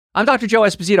I'm Dr. Joe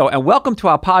Esposito, and welcome to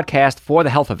our podcast, For the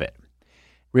Health of It.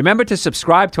 Remember to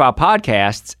subscribe to our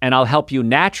podcasts, and I'll help you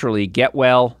naturally get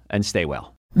well and stay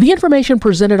well. The information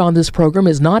presented on this program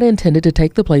is not intended to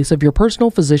take the place of your personal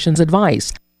physician's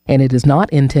advice, and it is not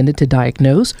intended to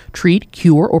diagnose, treat,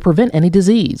 cure, or prevent any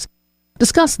disease.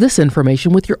 Discuss this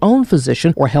information with your own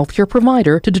physician or healthcare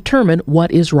provider to determine what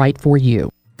is right for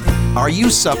you. Are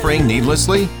you suffering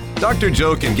needlessly? Dr.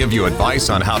 Joe can give you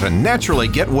advice on how to naturally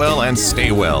get well and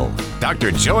stay well. Dr.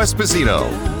 Joe Esposito.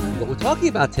 What we're talking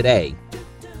about today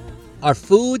are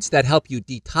foods that help you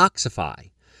detoxify.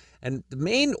 And the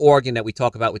main organ that we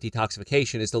talk about with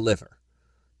detoxification is the liver.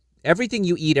 Everything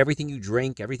you eat, everything you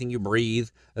drink, everything you breathe,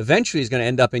 eventually is going to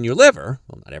end up in your liver.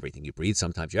 Well, not everything you breathe.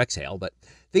 Sometimes you exhale, but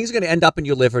things are going to end up in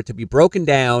your liver to be broken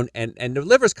down. And the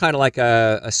liver is kind of like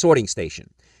a sorting station.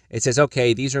 It says,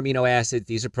 okay, these are amino acids,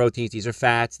 these are proteins, these are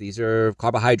fats, these are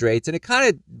carbohydrates, and it kind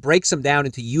of breaks them down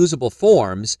into usable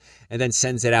forms and then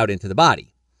sends it out into the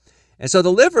body. And so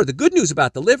the liver, the good news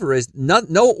about the liver is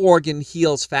no organ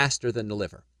heals faster than the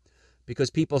liver. Because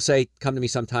people come to me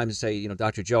sometimes and say,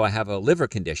 Dr. Joe, I have a liver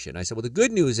condition. I said, well, the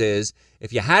good news is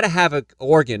if you had to have an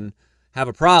organ have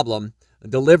a problem,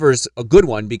 the liver's a good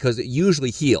one because it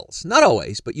usually heals. Not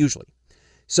always, but usually.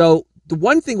 So the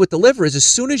one thing with the liver is as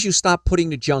soon as you stop putting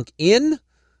the junk in,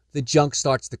 the junk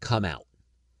starts to come out.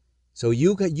 So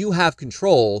you have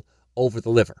control over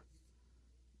the liver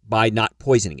by not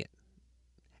poisoning it.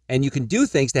 And you can do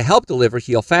things to help the liver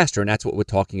heal faster, and that's what we're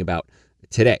talking about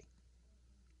today.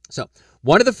 So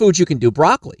one of the foods you can do,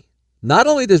 broccoli. Not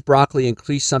only does broccoli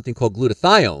increase something called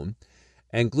glutathione,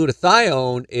 and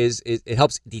glutathione it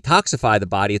helps detoxify the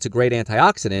body. It's a great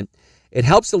antioxidant. It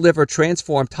helps the liver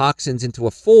transform toxins into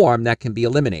a form that can be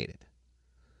eliminated.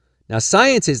 Now,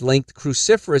 science has linked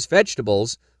cruciferous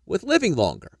vegetables with living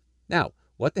longer. Now,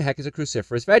 what the heck is a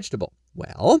cruciferous vegetable?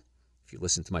 Well, if you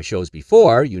listened to my shows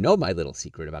before, you know my little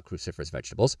secret about cruciferous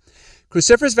vegetables.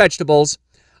 Cruciferous vegetables,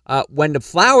 when the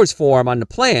flowers form on the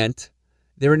plant,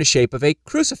 they're in the shape of a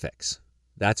crucifix.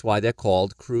 That's why they're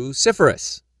called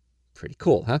cruciferous. Pretty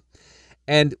cool, huh?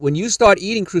 And when you start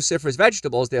eating cruciferous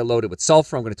vegetables, they're loaded with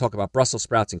sulfur. I'm going to talk about Brussels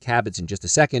sprouts and cabbage in just a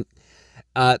second.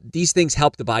 These things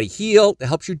help the body heal. It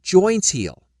helps your joints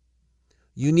heal.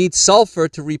 You need sulfur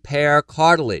to repair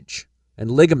cartilage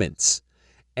and ligaments.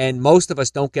 And most of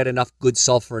us don't get enough good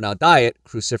sulfur in our diet.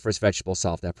 Cruciferous vegetables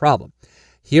solve that problem.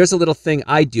 Here's a little thing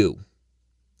I do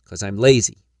because I'm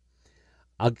lazy.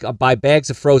 I'll buy bags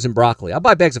of frozen broccoli. I'll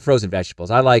buy bags of frozen vegetables.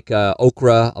 I like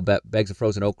okra. I'll buy bags of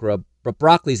frozen okra. But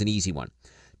broccoli is an easy one.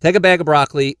 Take a bag of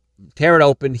broccoli, tear it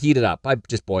open, heat it up. I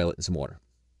just boil it in some water.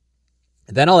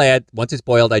 And then I'll add, once it's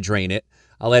boiled, I drain it.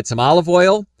 I'll add some olive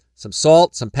oil, some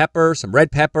salt, some pepper, some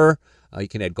red pepper. You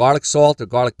can add garlic salt or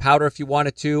garlic powder if you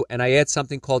wanted to. And I add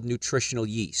something called nutritional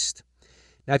yeast.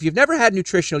 Now, if you've never had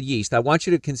nutritional yeast, I want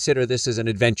you to consider this as an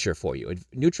adventure for you.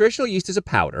 Nutritional yeast is a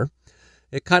powder.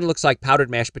 It kind of looks like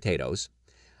powdered mashed potatoes.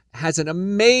 It has an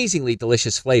amazingly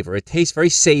delicious flavor. It tastes very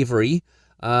savory.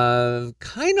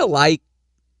 Kind of like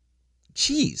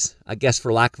cheese, I guess,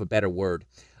 for lack of a better word.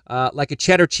 Like a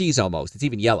cheddar cheese almost. It's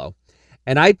even yellow.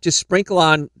 And I just sprinkle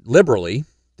on liberally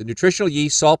the nutritional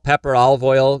yeast, salt, pepper, olive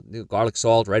oil, garlic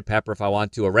salt, red pepper if I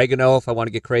want to, oregano if I want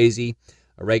to get crazy.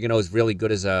 Oregano is really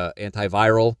good as an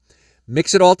antiviral.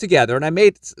 Mix it all together, and I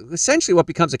made essentially what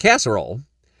becomes a casserole,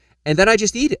 and then I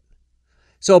just eat it.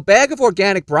 So a bag of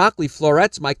organic broccoli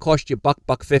florets might cost you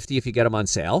 $1.50 if you get them on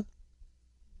sale.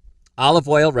 Olive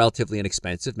oil, relatively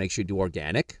inexpensive. Make sure you do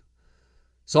organic.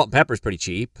 Salt and pepper is pretty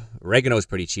cheap. Oregano is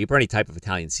pretty cheap, or any type of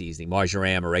Italian seasoning,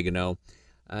 marjoram, oregano.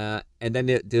 And then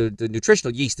the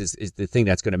nutritional yeast is the thing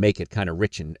that's going to make it kind of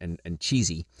rich and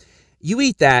cheesy. You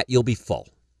eat that, you'll be full.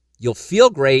 You'll feel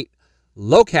great,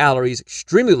 low calories,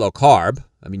 extremely low carb.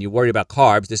 I mean, you're worried about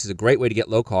carbs. This is a great way to get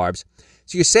low carbs.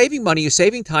 So you're saving money, you're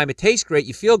saving time, it tastes great,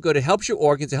 you feel good, it helps your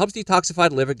organs, it helps detoxify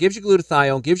the liver, gives you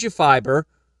glutathione, gives you fiber.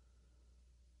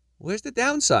 Where's the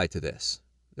downside to this?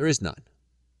 There is none.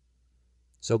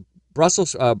 So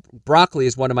broccoli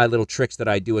is one of my little tricks that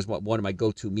I do as one of my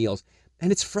go-to meals,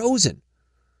 and it's frozen.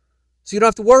 So you don't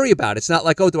have to worry about it. It's not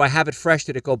like, oh, do I have it fresh?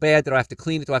 Did it go bad? Did I have to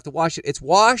clean it? Do I have to wash it? It's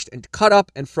washed and cut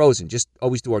up and frozen. Just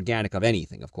always do organic of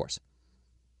anything, of course.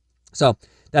 So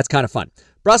that's kind of fun.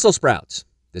 Brussels sprouts.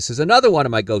 This is another one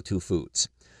of my go-to foods.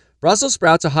 Brussels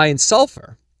sprouts are high in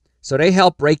sulfur, so they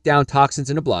help break down toxins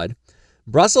in the blood.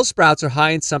 Brussels sprouts are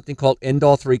high in something called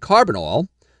indole-3 carbinol,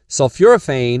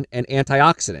 sulforaphane, and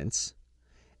antioxidants,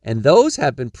 and those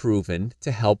have been proven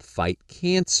to help fight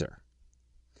cancer.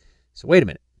 So wait a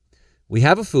minute. We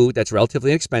have a food that's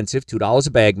relatively inexpensive, $2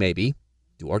 a bag maybe,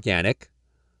 do organic.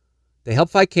 They help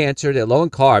fight cancer. They're low in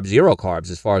carbs, 0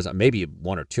 carbs as far as maybe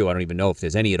 1 or 2. I don't even know if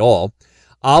there's any at all.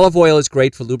 Olive oil is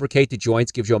great for lubricate the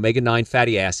joints, gives you omega-9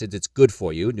 fatty acids. It's good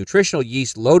for you. Nutritional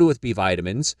yeast loaded with B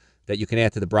vitamins that you can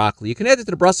add to the broccoli. You can add it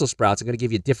to the Brussels sprouts. I'm going to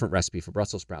give you a different recipe for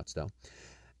Brussels sprouts, though.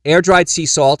 Air-dried sea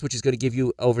salt, which is going to give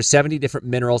you over 70 different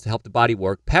minerals to help the body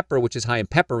work. Pepper, which is high in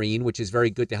pepperine, which is very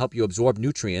good to help you absorb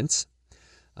nutrients.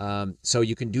 So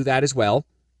you can do that as well.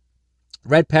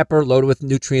 Red pepper, loaded with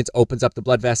nutrients, opens up the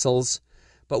blood vessels.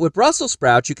 But with Brussels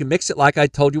sprouts, you can mix it like I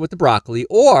told you with the broccoli,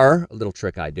 or a little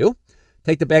trick I do.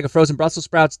 Take the bag of frozen Brussels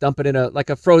sprouts, dump it in a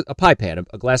pie pan,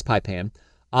 a glass pie pan.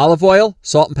 Olive oil,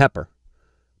 salt and pepper.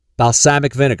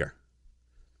 Balsamic vinegar.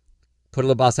 Put a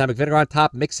little balsamic vinegar on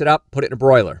top, mix it up, put it in a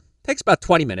broiler. Takes about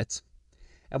 20 minutes.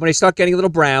 And when they start getting a little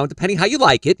brown, depending how you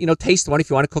like it, taste one if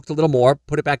you want it cooked a little more,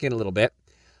 put it back in a little bit.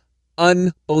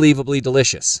 Unbelievably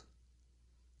delicious.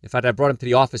 In fact, I brought them to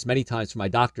the office many times for my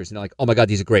doctors, and they're like, oh my God,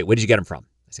 these are great. Where did you get them from?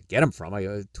 I said, get them from a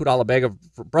 $2 bag of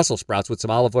Brussels sprouts with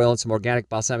some olive oil and some organic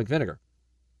balsamic vinegar.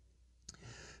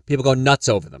 People go nuts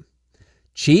over them.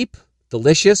 Cheap,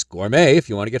 delicious, gourmet if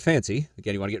you want to get fancy.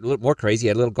 Again, you want to get a little more crazy,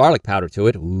 add a little garlic powder to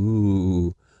it.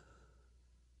 Ooh.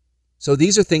 So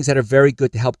these are things that are very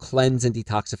good to help cleanse and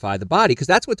detoxify the body, because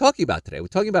that's what we're talking about today. We're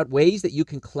talking about ways that you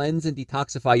can cleanse and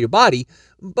detoxify your body,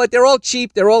 but they're all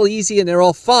cheap, they're all easy, and they're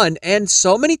all fun. And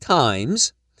so many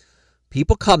times,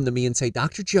 people come to me and say,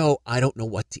 Dr. Joe, I don't know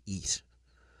what to eat.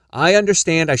 I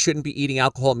understand I shouldn't be eating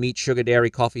alcohol, meat, sugar, dairy,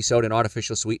 coffee, soda, and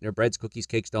artificial sweetener, breads, cookies,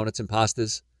 cakes, donuts, and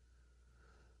pastas.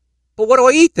 But what do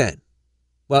I eat then?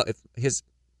 Well, here's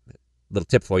a little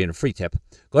tip for you and a free tip.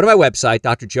 Go to my website,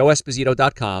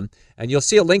 drjoeesposito.com, and you'll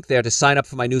see a link there to sign up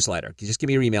for my newsletter. You just give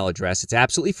me your email address. It's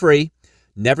absolutely free.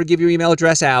 Never give your email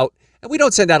address out. And we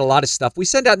don't send out a lot of stuff. We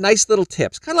send out nice little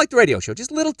tips, kind of like the radio show,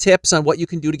 just little tips on what you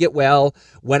can do to get well.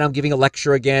 When I'm giving a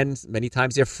lecture again, many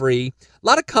times they're free. A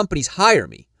lot of companies hire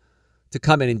me to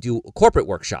come in and do corporate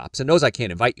workshops, and those I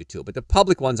can't invite you to, but the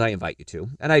public ones I invite you to,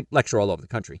 and I lecture all over the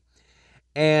country.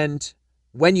 And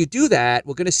when you do that,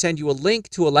 we're going to send you a link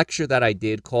to a lecture that I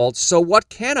did called So What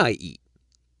Can I Eat?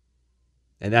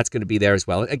 And that's going to be there as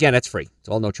well. Again, that's free. It's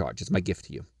all no charge. It's my gift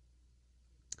to you.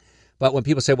 But when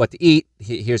people say what to eat,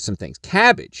 here's some things.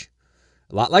 Cabbage.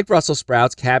 A lot like Brussels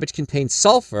sprouts, cabbage contains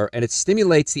sulfur, and it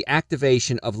stimulates the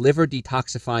activation of liver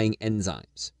detoxifying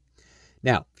enzymes.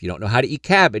 Now, if you don't know how to eat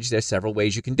cabbage, there's several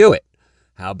ways you can do it.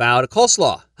 How about a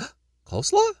coleslaw?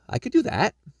 Coleslaw? I could do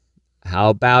that.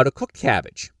 How about a cooked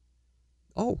cabbage?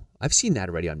 Oh, I've seen that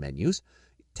already on menus.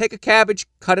 Take a cabbage,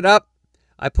 cut it up.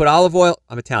 I put olive oil.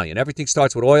 I'm Italian. Everything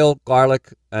starts with oil,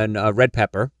 garlic, and red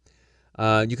pepper.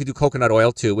 You could do coconut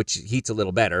oil too, which heats a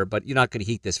little better, but you're not going to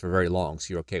heat this for very long,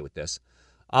 so you're okay with this.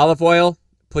 Olive oil,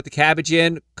 put the cabbage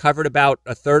in, cover it about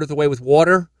a third of the way with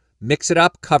water, mix it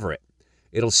up, cover it.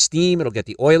 It'll steam. It'll get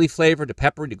the oily flavor, the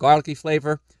peppery, the garlicky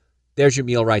flavor. There's your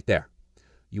meal right there.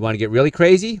 You want to get really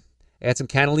crazy? Add some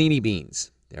cannellini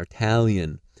beans. They're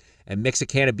Italian. And mix a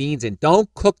can of beans in. Don't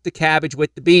cook the cabbage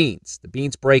with the beans. The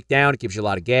beans break down. It gives you a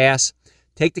lot of gas.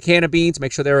 Take the can of beans.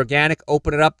 Make sure they're organic.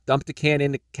 Open it up. Dump the can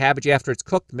in the cabbage after it's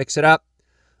cooked. Mix it up.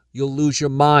 You'll lose your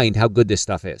mind how good this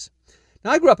stuff is.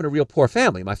 Now, I grew up in a real poor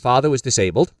family. My father was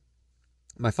disabled.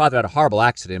 My father had a horrible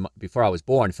accident before I was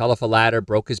born. Fell off a ladder,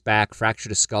 broke his back,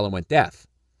 fractured his skull, and went deaf.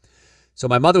 So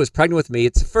my mother was pregnant with me.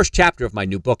 It's the first chapter of my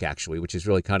new book, actually, which is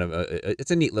really kind of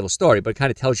it's a neat little story, but it kind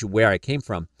of tells you where I came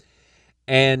from.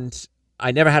 And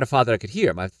I never had a father I could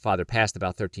hear. My father passed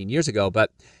about 13 years ago,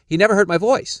 but he never heard my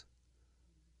voice.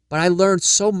 But I learned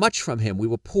so much from him. We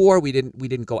were poor. We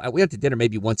didn't go out. We went to dinner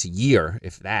maybe once a year,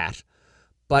 if that.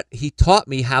 But he taught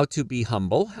me how to be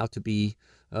humble, how to be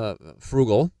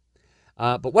frugal.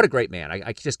 But what a great man.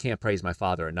 I just can't praise my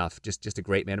father enough. Just a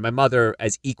great man. And my mother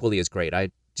as equally as great.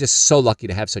 I'm just so lucky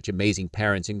to have such amazing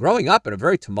parents. And growing up in a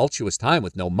very tumultuous time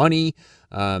with no money,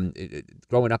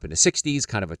 growing up in the 60s,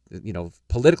 kind of a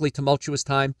politically tumultuous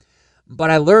time. But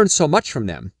I learned so much from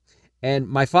them. And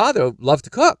my father loved to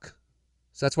cook.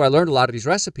 So that's where I learned a lot of these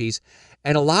recipes.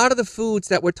 And a lot of the foods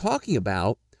that we're talking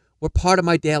about were part of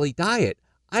my daily diet.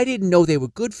 I didn't know they were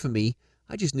good for me.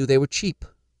 I just knew they were cheap.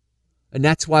 And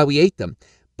that's why we ate them.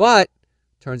 But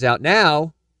turns out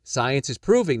now, science is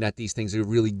proving that these things are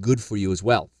really good for you as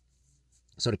well.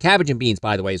 So the cabbage and beans,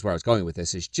 by the way, is where I was going with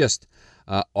this, is just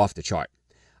off the chart.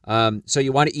 So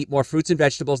you want to eat more fruits and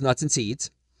vegetables, nuts and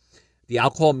seeds. The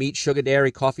alcohol, meat, sugar,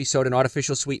 dairy, coffee, soda, and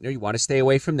artificial sweetener, you want to stay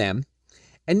away from them.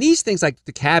 And these things like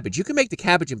the cabbage, you can make the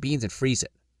cabbage and beans and freeze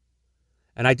it.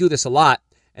 And I do this a lot.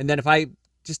 And then if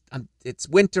it's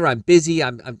winter, I'm busy,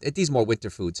 these are more winter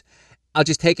foods. I'll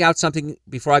just take out something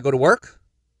before I go to work,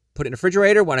 put it in the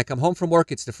refrigerator. When I come home from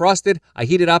work, it's defrosted. I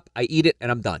heat it up, I eat it,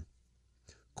 and I'm done.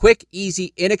 Quick,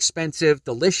 easy, inexpensive,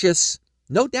 delicious.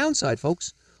 No downside,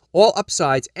 folks. All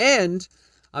upsides. And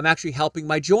I'm actually helping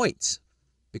my joints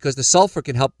because the sulfur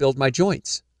can help build my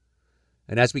joints.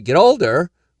 And as we get older,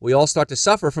 we all start to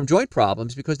suffer from joint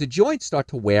problems because the joints start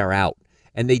to wear out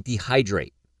and they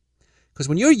dehydrate. Because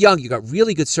when you're young, you got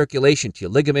really good circulation to your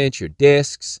ligaments, your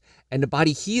discs, and the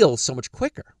body heals so much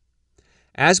quicker.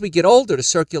 As we get older, the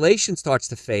circulation starts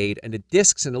to fade and the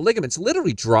discs and the ligaments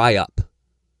literally dry up.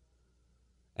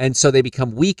 And so they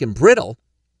become weak and brittle.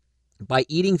 By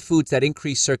eating foods that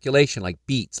increase circulation, like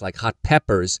beets, like hot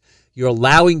peppers, you're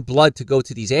allowing blood to go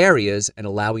to these areas and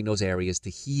allowing those areas to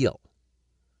heal.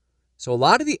 So a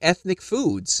lot of the ethnic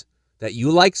foods that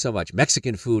you like so much,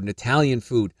 Mexican food and Italian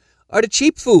food, are the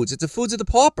cheap foods. It's the foods of the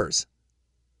paupers.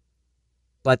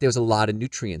 But there's a lot of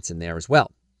nutrients in there as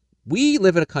well. We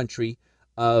live in a country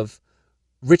of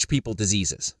rich people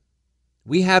diseases.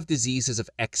 We have diseases of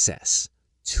excess,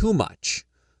 too much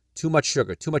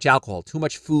sugar, too much alcohol, too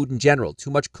much food in general, too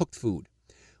much cooked food.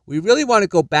 We really want to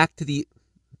go back to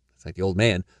it's like the old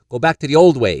man, go back to the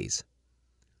old ways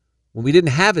when we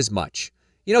didn't have as much.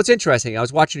 You know, it's interesting. I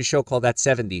was watching a show called That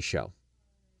 70s Show.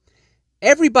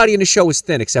 Everybody in the show was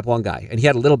thin except one guy, and he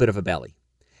had a little bit of a belly.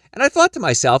 And I thought to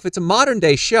myself, it's a modern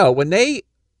day show. When they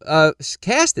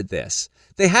casted this,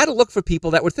 they had to look for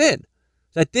people that were thin,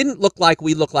 that didn't look like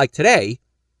we look like today.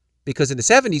 Because in the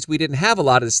 70s, we didn't have a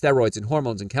lot of the steroids and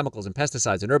hormones and chemicals and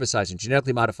pesticides and herbicides and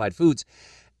genetically modified foods.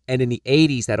 And in the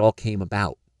 80s, that all came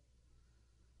about.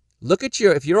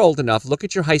 If you're old enough, look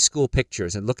at your high school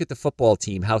pictures and look at the football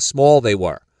team, how small they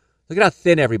were. Look at how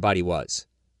thin everybody was.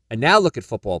 And now look at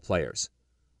football players.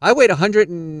 I weighed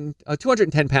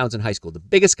 210 pounds in high school, the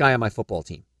biggest guy on my football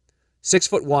team.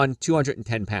 6'1",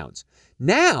 210 pounds.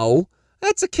 Now,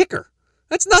 that's a kicker.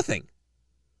 That's nothing.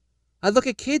 I look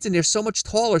at kids and they're so much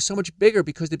taller, so much bigger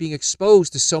because they're being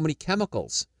exposed to so many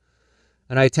chemicals.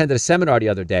 And I attended a seminar the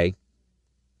other day,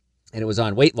 and it was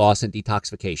on weight loss and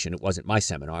detoxification. It wasn't my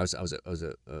seminar. I was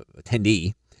a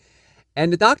attendee.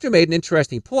 And the doctor made an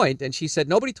interesting point, and she said,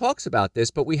 nobody talks about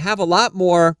this, but we have a lot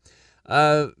more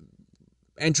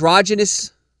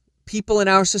androgynous people in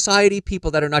our society,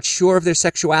 people that are not sure of their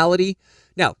sexuality.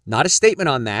 Now, not a statement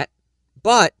on that,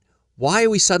 but why are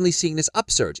we suddenly seeing this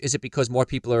upsurge? Is it because more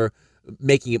people are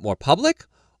making it more public?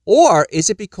 Or is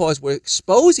it because we're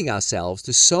exposing ourselves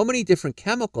to so many different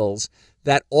chemicals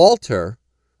that alter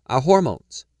our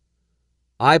hormones?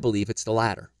 I believe it's the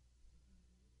latter.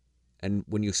 And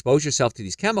when you expose yourself to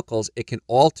these chemicals, it can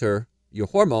alter your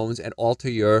hormones and alter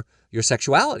your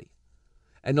sexuality.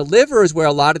 And the liver is where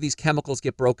a lot of these chemicals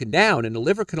get broken down, and the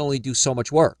liver can only do so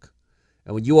much work.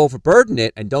 And when you overburden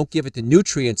it and don't give it the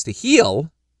nutrients to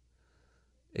heal,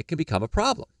 it can become a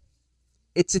problem.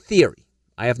 It's a theory.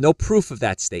 I have no proof of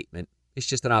that statement. It's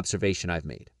just an observation I've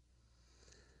made.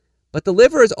 But the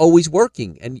liver is always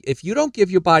working, and if you don't give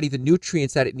your body the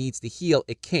nutrients that it needs to heal,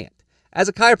 it can't. As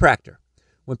a chiropractor,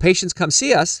 when patients come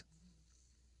see us,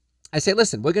 I say,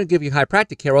 listen, we're going to give you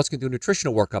chiropractic care, we're also going to do a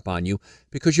nutritional workup on you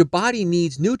because your body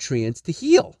needs nutrients to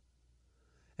heal.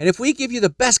 And if we give you the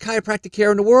best chiropractic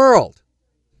care in the world,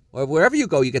 or wherever you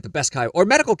go, you get the best or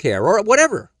medical care, or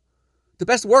whatever, the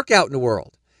best workout in the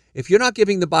world. If you're not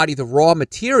giving the body the raw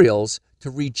materials to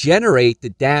regenerate the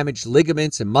damaged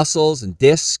ligaments and muscles and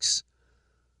discs,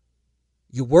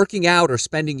 you're working out or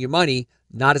spending your money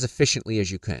not as efficiently as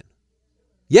you can.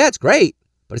 Yeah, it's great,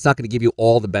 but it's not going to give you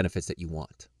all the benefits that you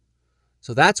want.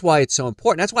 So that's why it's so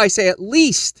important. That's why I say at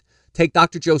least take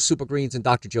Dr. Joe's Super Greens and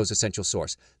Dr. Joe's Essential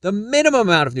Source. The minimum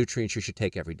amount of nutrients you should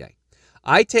take every day.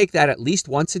 I take that at least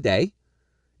once a day.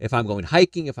 If I'm going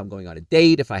hiking, if I'm going on a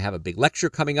date, if I have a big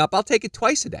lecture coming up, I'll take it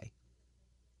twice a day.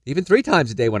 Even 3 times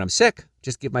a day when I'm sick.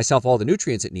 Just give myself all the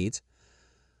nutrients it needs.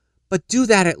 But do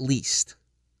that at least.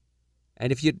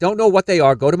 And if you don't know what they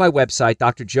are, go to my website,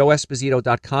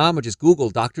 drjoeesposito.com, or just Google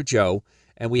Dr. Joe.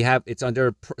 And it's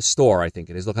under store, I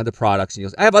think it is. Look under products.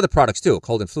 And I have other products too. A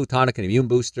cold and flu tonic, an immune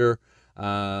booster. What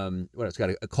else? Got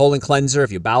a colon cleanser.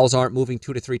 If your bowels aren't moving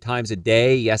 2 to 3 times a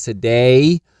day, yes, a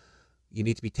day, you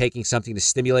need to be taking something to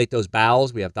stimulate those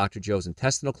bowels. We have Dr. Joe's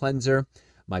intestinal cleanser.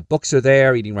 My books are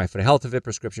there, Eating Right for the Health of It,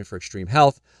 Prescription for Extreme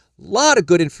Health. A lot of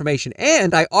good information.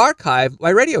 And I archive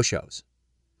my radio shows.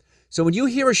 So when you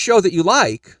hear a show that you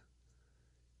like,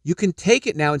 you can take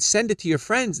it now and send it to your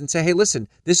friends and say, hey, listen,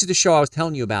 this is the show I was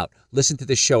telling you about. Listen to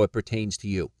this show. It pertains to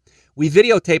you. We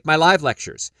videotape my live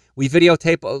lectures. We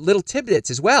videotape little tidbits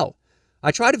as well.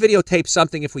 I try to videotape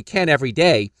something if we can every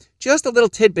day, just a little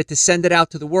tidbit to send it out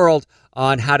to the world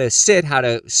on how to sit, how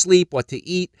to sleep, what to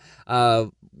eat,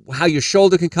 how your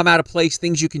shoulder can come out of place,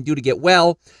 things you can do to get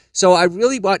well. So I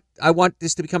want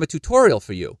this to become a tutorial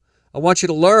for you I want you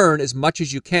to learn as much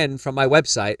as you can from my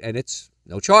website, and it's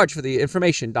no charge for the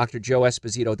information,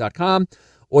 drjoeesposito.com,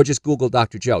 or just Google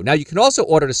Dr. Joe. Now, you can also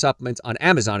order the supplements on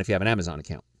Amazon if you have an Amazon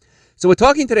account. So we're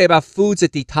talking today about foods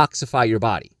that detoxify your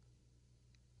body.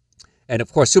 And,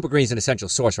 of course, Super Greens and Essential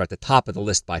Source are at the top of the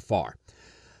list by far.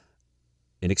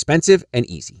 Inexpensive and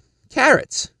easy.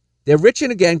 Carrots. They're rich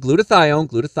in, again, glutathione.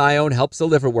 Glutathione helps the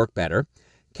liver work better.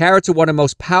 Carrots are one of the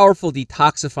most powerful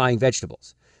detoxifying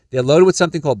vegetables. They're loaded with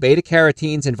something called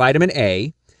beta-carotenes and vitamin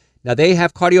A. Now, they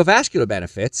have cardiovascular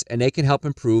benefits, and they can help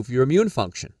improve your immune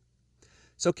function.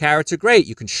 So carrots are great.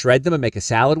 You can shred them and make a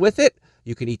salad with it.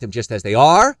 You can eat them just as they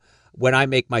are. When I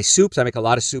make my soups, I make a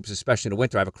lot of soups, especially in the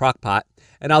winter. I have a crock pot,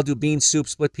 and I'll do bean soup,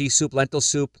 split pea soup, lentil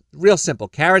soup. Real simple.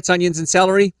 Carrots, onions, and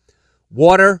celery.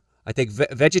 Water. I take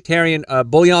vegetarian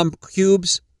bouillon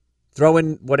cubes. Throw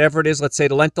in whatever it is, let's say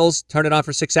the lentils. Turn it on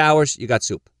for 6 hours. You got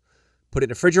soup. Put it in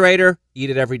the refrigerator. Eat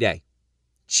it every day.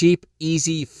 Cheap,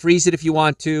 easy. Freeze it if you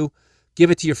want to.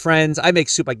 Give it to your friends. I make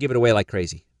soup. I give it away like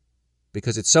crazy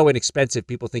because it's so inexpensive.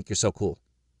 People think you're so cool.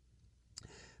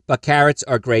 But carrots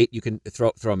are great. You can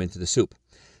throw them into the soup.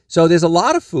 So there's a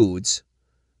lot of foods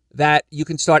that you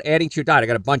can start adding to your diet. I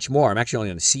got a bunch more. I'm actually only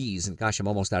on the C's, and gosh, I'm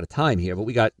almost out of time here. But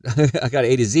I got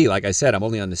A to Z. Like I said, I'm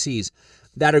only on the C's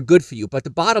that are good for you. But the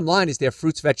bottom line is they're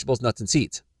fruits, vegetables, nuts, and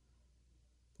seeds.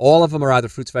 All of them are either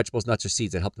fruits, vegetables, nuts, or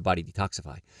seeds that help the body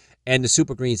detoxify. And the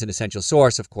Super Greens and Essential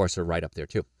Source, of course, are right up there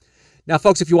too. Now,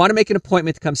 folks, if you want to make an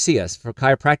appointment to come see us for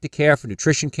chiropractic care, for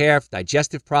nutrition care, for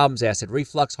digestive problems, acid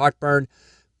reflux, heartburn,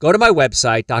 go to my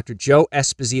website,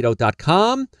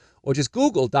 drjoeesposito.com, or just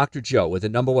Google Dr. Joe. We're the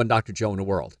number one Dr. Joe in the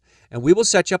world. And we will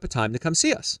set you up a time to come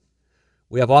see us.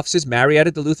 We have offices,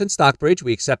 Marietta, Duluth, and Stockbridge.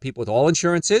 We accept people with all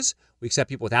insurances. We accept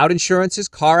people without insurances,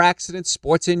 car accidents,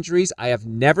 sports injuries. I have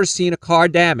never seen a car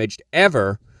damaged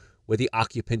ever where the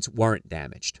occupants weren't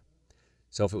damaged.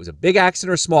 So if it was a big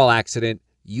accident or a small accident,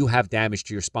 you have damage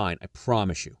to your spine. I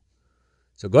promise you.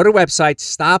 So go to the website.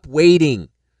 Stop waiting.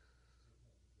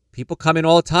 People come in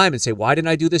all the time and say, why didn't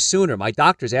I do this sooner? My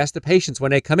doctors ask the patients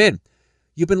when they come in.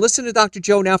 You've been listening to Dr.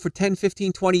 Joe now for 10,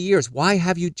 15, 20 years. Why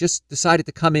have you just decided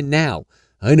to come in now?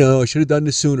 I know, I should have done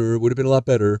this sooner. It would have been a lot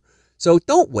better. So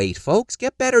don't wait, folks.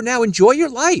 Get better now. Enjoy your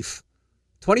life.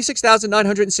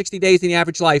 26,960 days in the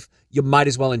average life. You might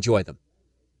as well enjoy them.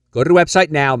 Go to the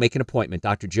website now. Make an appointment.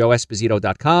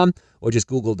 drjoeesposito.com or just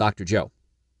Google Dr. Joe.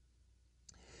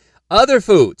 Other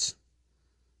foods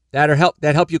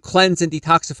that help you cleanse and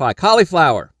detoxify.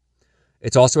 Cauliflower.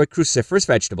 It's also a cruciferous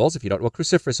vegetables. If you don't know what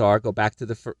cruciferous are, go back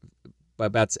to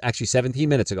about actually 17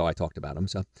 minutes ago I talked about them.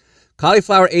 So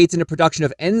cauliflower aids in the production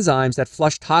of enzymes that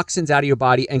flush toxins out of your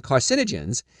body and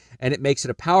carcinogens, and it makes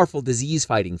it a powerful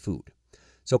disease-fighting food.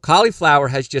 So cauliflower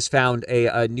has just found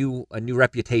a new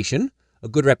reputation, a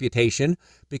good reputation,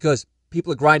 because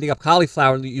people are grinding up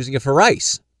cauliflower and using it for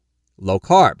rice. Low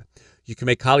carb. You can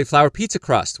make cauliflower pizza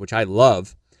crust, which I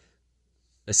love.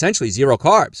 Essentially 0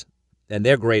 carbs, and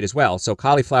they're great as well. So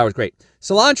cauliflower is great.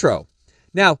 Cilantro.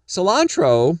 Now,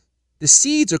 cilantro, the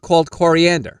seeds are called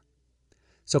coriander.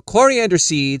 So coriander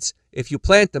seeds, if you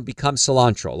plant them, become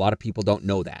cilantro. A lot of people don't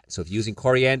know that. So if you're using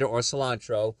coriander or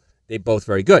cilantro, they're both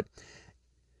very good.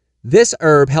 This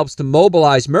herb helps to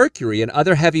mobilize mercury and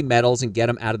other heavy metals and get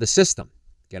them out of the system.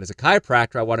 Again, as a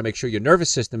chiropractor, I want to make sure your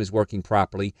nervous system is working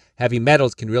properly. Heavy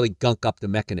metals can really gunk up the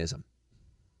mechanism.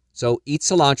 So eat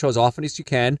cilantro as often as you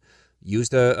can. Use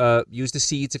the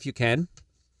seeds if you can.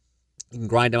 You can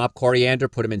grind them up. Coriander,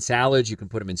 put them in salads. You can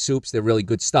put them in soups. They're really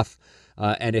good stuff,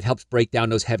 and it helps break down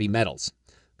those heavy metals.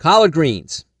 Collard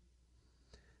greens.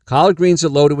 Collard greens are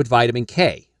loaded with vitamin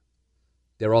K.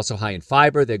 They're also high in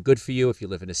fiber. They're good for you if you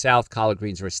live in the South. Collard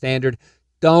greens are a standard.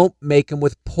 Don't make them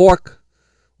with pork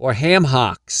or ham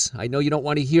hocks. I know you don't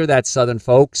want to hear that, Southern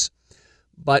folks,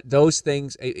 but those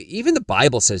things, even the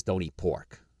Bible says don't eat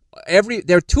pork.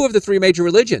 There are 2 of the 3 major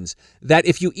religions that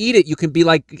if you eat it, you can be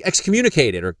like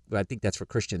excommunicated, or I think that's for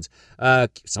Christians.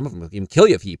 Some of them will even kill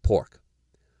you if you eat pork.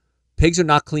 Pigs are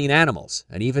not clean animals.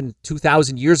 And even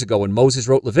 2,000 years ago when Moses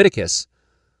wrote Leviticus,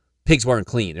 pigs weren't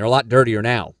clean. They're a lot dirtier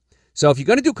now. So if you're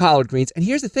going to do collard greens, and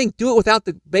here's the thing, do it without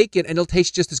the bacon and it'll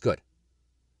taste just as good.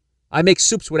 I make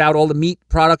soups without all the meat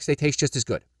products. They taste just as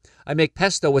good. I make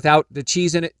pesto without the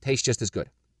cheese in it. Tastes just as good.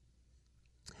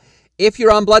 If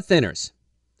you're on blood thinners,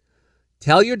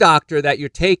 tell your doctor that you're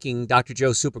taking Dr.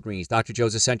 Joe's Super Greens, Dr.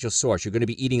 Joe's Essential Source. You're going to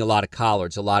be eating a lot of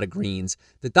collards, a lot of greens.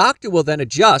 The doctor will then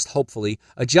hopefully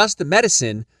adjust the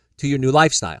medicine to your new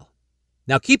lifestyle.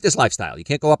 Now, keep this lifestyle. You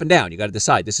can't go up and down. You got to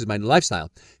decide, this is my new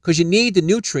lifestyle. Because you need the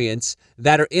nutrients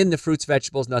that are in the fruits,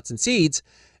 vegetables, nuts, and seeds,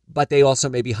 but they also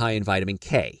may be high in vitamin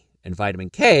K. And vitamin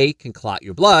K can clot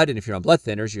your blood, and if you're on blood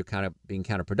thinners, you're kind of being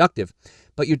counterproductive.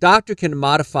 But your doctor can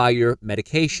modify your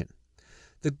medication.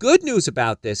 The good news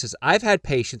about this is I've had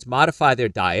patients modify their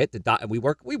diet. We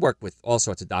work with all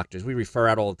sorts of doctors. We refer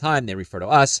out all the time. They refer to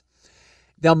us.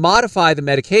 They'll modify the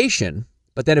medication,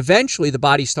 but then eventually the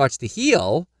body starts to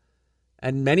heal.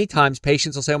 And many times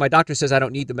patients will say, oh, my doctor says I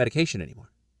don't need the medication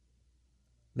anymore.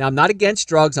 Now, I'm not against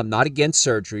drugs. I'm not against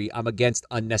surgery. I'm against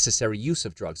unnecessary use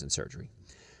of drugs and surgery.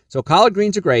 So collard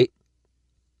greens are great.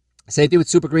 Same thing with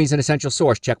super greens and Essential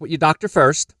Source. Check with your doctor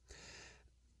first.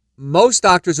 Most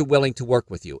doctors are willing to work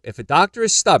with you. If a doctor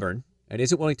is stubborn and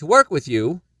isn't willing to work with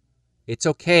you, it's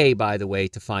okay, by the way,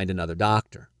 to find another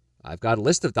doctor. I've got a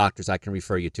list of doctors I can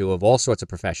refer you to of all sorts of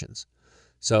professions.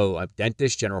 So I have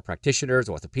dentists, general practitioners,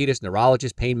 orthopedists,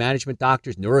 neurologists, pain management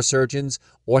doctors, neurosurgeons,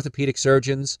 orthopedic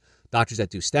surgeons, doctors that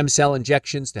do stem cell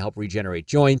injections to help regenerate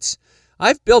joints.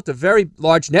 I've built a very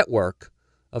large network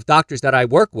of doctors that I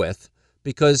work with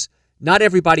because not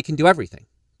everybody can do everything.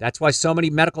 That's why so many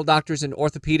medical doctors and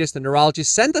orthopedists and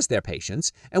neurologists send us their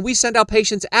patients, and we send our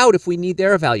patients out if we need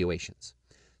their evaluations.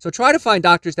 So try to find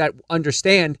doctors that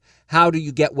understand how do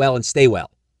you get well and stay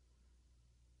well.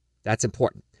 That's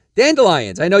important.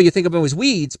 Dandelions. I know you think of them as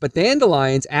weeds, but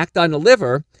dandelions act on the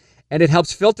liver, and it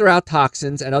helps filter out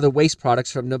toxins and other waste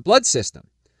products from the blood system.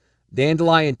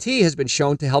 Dandelion tea has been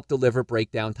shown to help the liver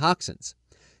break down toxins.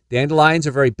 Dandelions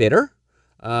are very bitter.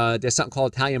 There's something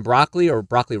called Italian broccoli or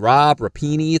broccoli rabe,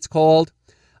 rapini it's called.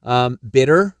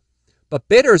 Bitter. But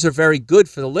bitters are very good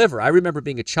for the liver. I remember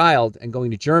being a child and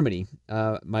going to Germany.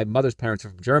 My mother's parents are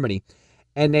from Germany.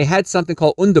 And they had something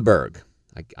called Underberg.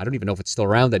 I don't even know if it's still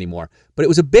around anymore. But it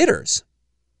was a bitters.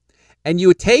 And you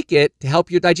would take it to help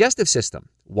your digestive system.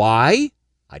 Why?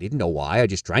 I didn't know why. I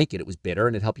just drank it. It was bitter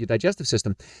and it helped your digestive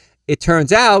system. It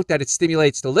turns out that it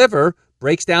stimulates the liver,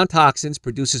 breaks down toxins,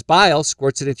 produces bile,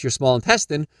 squirts it into your small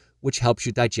intestine, which helps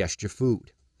you digest your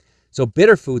food. So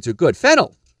bitter foods are good.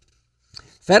 Fennel.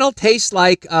 Fennel tastes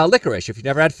like licorice, if you've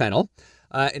never had fennel.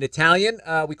 In Italian,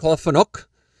 we call it fenouil.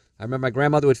 I remember my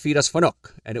grandmother would feed us fenouil,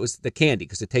 and it was the candy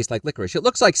because it tastes like licorice. It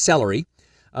looks like celery,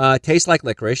 tastes like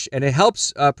licorice, and it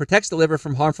helps protects the liver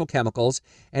from harmful chemicals,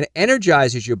 and it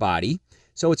energizes your body.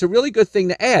 So it's a really good thing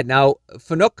to add. Now,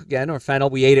 fenouil, again, or fennel,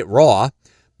 we ate it raw,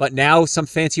 but now some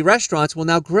fancy restaurants will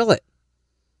now grill it.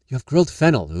 You have grilled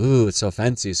fennel. Ooh, it's so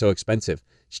fancy, so expensive.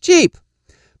 It's cheap,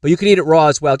 but you can eat it raw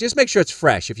as well. Just make sure it's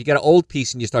fresh. If you get an old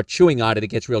piece and you start chewing on it, it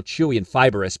gets real chewy and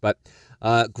fibrous, but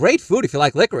great food if you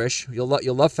like licorice. You'll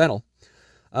love fennel.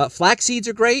 Flax seeds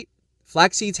are great.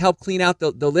 Flax seeds help clean out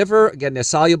the liver. Again, they're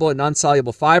soluble and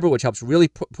non-soluble fiber, which helps really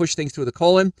push things through the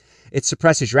colon. It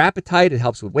suppresses your appetite. It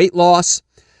helps with weight loss.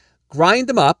 Grind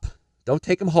them up. Don't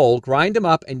take them whole. Grind them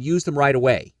up and use them right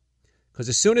away. Because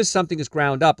as soon as something is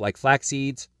ground up, like flax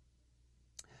seeds,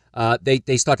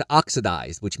 they start to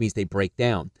oxidize, which means they break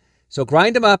down. So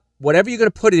grind them up. Whatever you're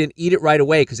going to put it in, eat it right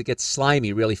away because it gets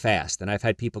slimy really fast. And I've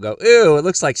had people go, ew, it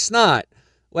looks like snot.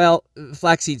 Well,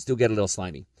 flax seeds do get a little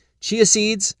slimy. Chia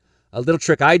seeds. A little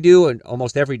trick I do, and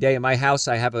almost every day in my house,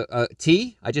 I have a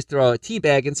tea. I just throw a tea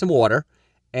bag in some water,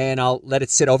 and I'll let it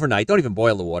sit overnight. Don't even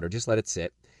boil the water. Just let it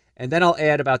sit. And then I'll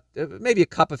add about maybe a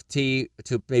cup of tea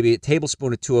to maybe a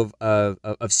tablespoon or two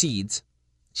of seeds,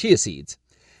 chia seeds,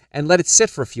 and let it sit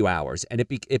for a few hours. And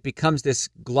it becomes this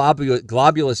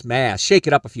globulous mass. Shake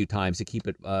it up a few times to keep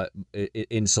it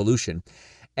in solution.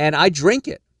 And I drink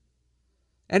it.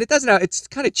 And it doesn't have, it's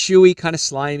kind of chewy, kind of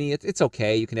slimy. It's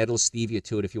okay. You can add a little stevia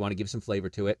to it if you want to give some flavor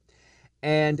to it.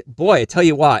 And boy, I tell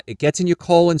you what, it gets in your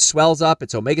colon, swells up.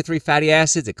 It's omega-3 fatty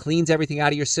acids. It cleans everything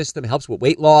out of your system. It helps with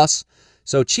weight loss.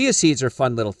 So chia seeds are a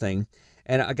fun little thing.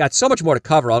 And I got so much more to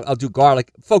cover. I'll do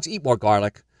garlic. Folks, eat more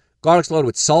garlic. Garlic's loaded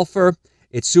with sulfur.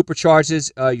 It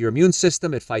supercharges your immune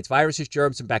system. It fights viruses,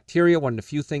 germs, and bacteria. One of the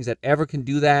few things that ever can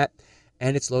do that.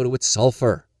 And it's loaded with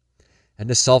sulfur. And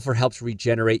the sulfur helps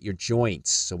regenerate your joints.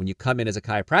 So when you come in as a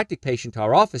chiropractic patient to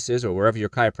our offices or wherever your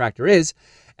chiropractor is,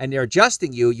 and they're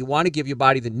adjusting you, you want to give your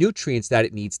body the nutrients that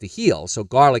it needs to heal. So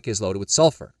garlic is loaded with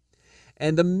sulfur.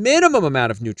 And the minimum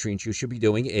amount of nutrients you should be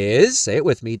doing is, say it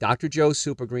with me, Dr. Joe's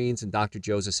Super Greens and Dr.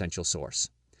 Joe's Essential Source.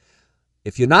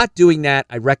 If you're not doing that,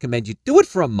 I recommend you do it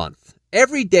for a month.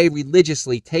 Every day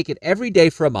religiously, take it every day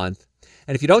for a month.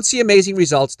 And if you don't see amazing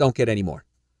results, don't get any more.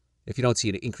 If you don't see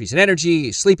an increase in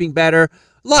energy, sleeping better,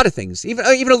 a lot of things, even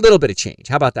a little bit of change.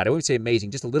 How about that? I wouldn't say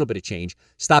amazing, just a little bit of change.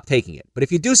 Stop taking it. But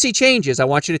if you do see changes, I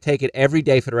want you to take it every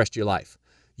day for the rest of your life.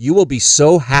 You will be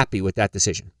so happy with that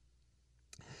decision.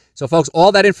 So, folks,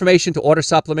 all that information to order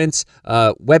supplements,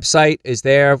 website is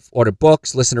there. Order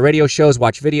books, listen to radio shows,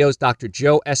 watch videos,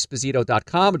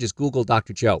 drjoeesposito.com, or just Google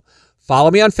Dr. Joe. follow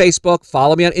me on Facebook,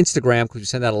 follow me on Instagram, because we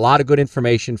send out a lot of good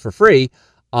information for free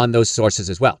on those sources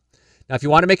as well. Now, if you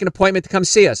want to make an appointment to come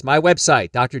see us, my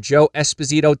website,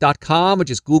 drjoeesposito.com, or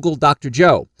just Google Dr.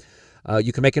 Joe.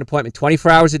 You can make an appointment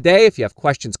 24 hours a day. If you have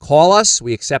questions, call us.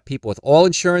 We accept people with all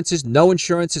insurances, no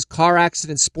insurances, car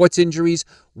accidents, sports injuries.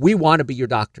 We want to be your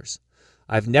doctors.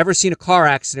 I've never seen a car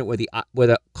accident where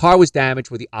the car was damaged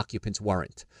where the occupants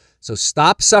weren't. So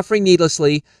stop suffering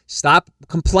needlessly. Stop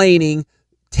complaining.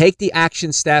 Take the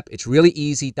action step. It's really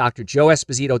easy.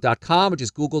 drjoeesposito.com, or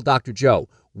just Google Dr. Joe.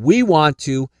 We want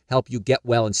to help you get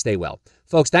well and stay well.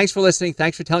 Folks, thanks for listening.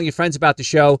 Thanks for telling your friends about the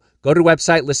show. Go to the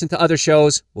website, listen to other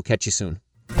shows. We'll catch you soon.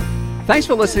 Thanks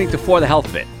for listening to For the Health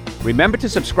of It. Remember to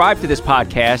subscribe to this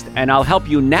podcast, and I'll help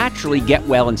you naturally get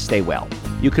well and stay well.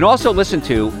 You can also listen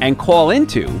to and call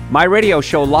into my radio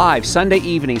show live Sunday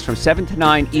evenings from 7 to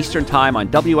 9 Eastern Time on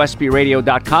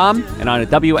WSBRadio.com and on a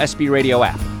WSB Radio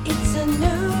app.